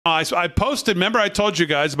I posted, remember I told you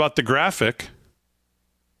guys about the graphic.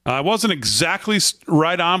 I wasn't exactly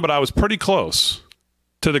right on, but I was pretty close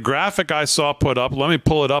to the graphic I saw put up. Let me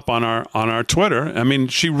pull it up on our Twitter. I mean,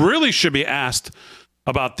 she really should be asked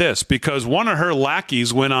about this because one of her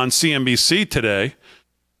lackeys went on CNBC today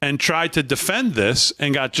and tried to defend this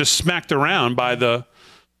and got just smacked around by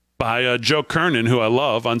Joe Kernan, who I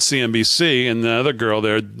love, on CNBC, and the other girl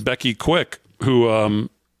there, Becky Quick, who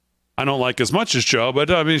I don't like as much as Joe, but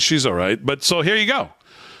I mean, she's all right. But so here you go.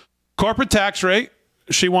 Corporate tax rate,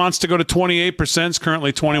 she wants to go to 28%. It's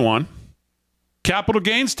currently 21%. Capital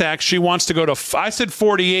gains tax, she wants to go to, I said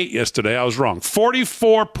 48 yesterday. I was wrong.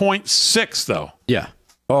 44.6, though. Yeah.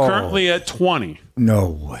 Currently at 20. No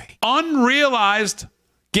way. Unrealized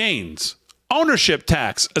gains, ownership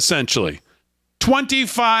tax, essentially.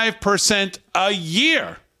 25% a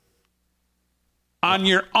year on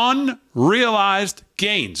your unrealized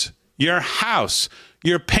gains. Your house,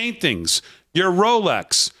 your paintings, your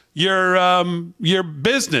Rolex, your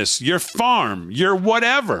business, your farm, your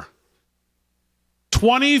whatever.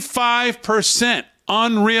 25%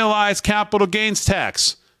 unrealized capital gains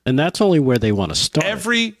tax. And that's only where they want to start.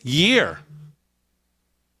 Every year.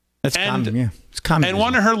 That's common, yeah. It's common. And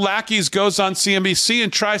one of her lackeys goes on CNBC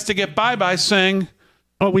and tries to get by saying,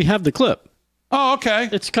 oh, we have the clip. Oh, okay.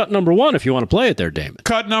 It's cut number 1 if you want to play it there, Damon.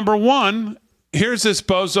 Cut number 1. Here's this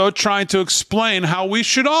bozo trying to explain how we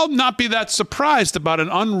should all not be that surprised about an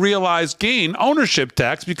unrealized gain ownership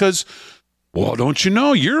tax because, well, don't you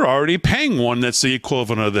know, you're already paying one that's the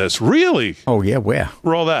equivalent of this. Really? Oh, yeah, where?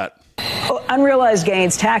 Roll that. Unrealized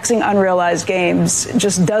gains, taxing unrealized gains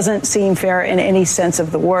just doesn't seem fair in any sense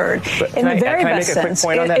of the word. In the very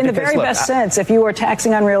best sense, if you are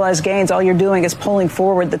taxing unrealized gains, all you're doing is pulling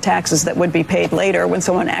forward the taxes that would be paid later when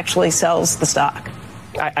someone actually sells the stock.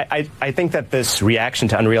 I think that this reaction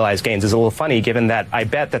to unrealized gains is a little funny, given that I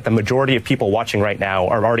bet that the majority of people watching right now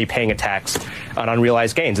are already paying a tax on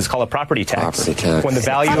unrealized gains. It's called a property tax. When the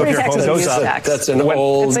value of your home goes up,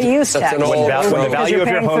 it's a use tax. When the value of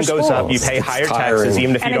your home goes up, you pay higher taxes,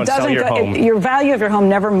 even if you don't sell your home. Your value of your home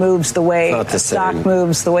never moves the way a stock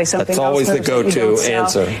moves, the way something else moves. That's always the go-to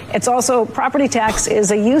answer. It's also, property tax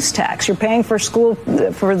is a use tax. You're paying for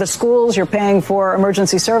the schools, you're paying for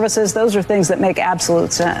emergency services. Those are things that make absolute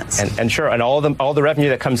sense. And sure, and all the revenue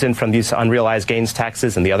that comes in from these unrealized gains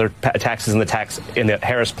taxes and the other taxes in the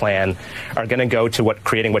Harris plan are going to go to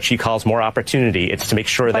creating what she calls more opportunity. It's to make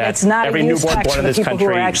sure that every newborn born in this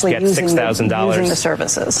country gets $6,000 using the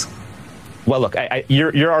services. Well, look,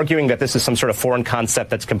 you're arguing that this is some sort of foreign concept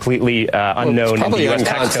that's completely unknown in the U.S.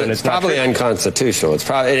 tax code. It's probably unconstitutional. It's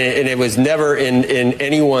probably, and it was never in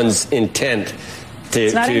anyone's intent.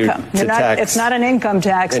 It's not income. It's not an income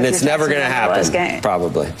tax, and it's never going to happen.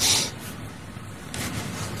 Probably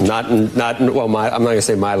not. I'm not going to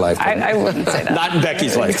say my lifetime. I wouldn't say that. Not in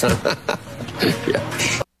Becky's lifetime.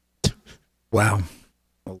 Yeah. Wow.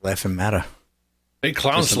 No laughing matter. They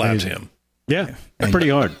clown slapped him. Yeah, pretty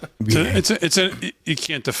hard. You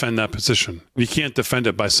can't defend that position. You can't defend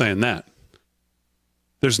it by saying that.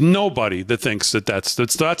 There's nobody that thinks that's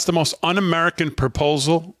the most un-American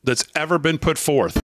proposal that's ever been put forth.